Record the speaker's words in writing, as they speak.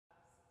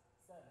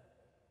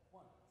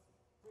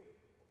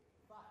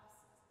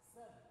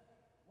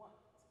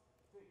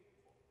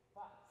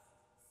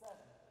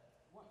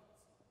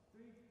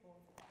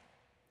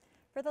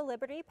For the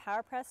Liberty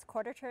Power Press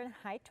quarter turn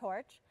high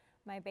torch,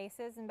 my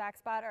bases and back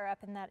spot are up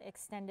in that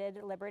extended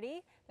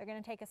Liberty. They're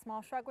going to take a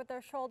small shrug with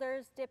their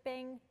shoulders,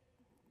 dipping,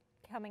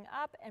 coming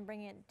up and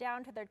bringing it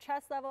down to their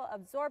chest level,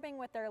 absorbing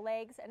with their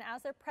legs, and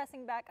as they're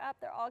pressing back up,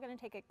 they're all going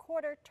to take a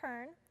quarter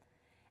turn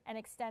and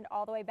extend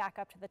all the way back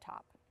up to the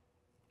top.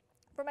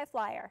 For my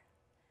flyer,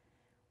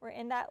 we're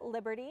in that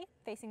Liberty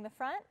facing the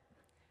front.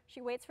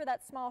 She waits for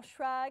that small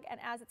shrug, and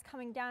as it's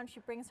coming down, she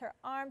brings her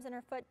arms and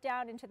her foot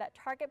down into that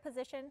target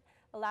position,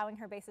 allowing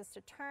her bases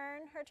to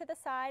turn her to the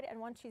side, and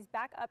once she's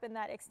back up in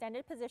that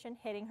extended position,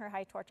 hitting her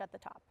high torch at the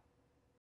top.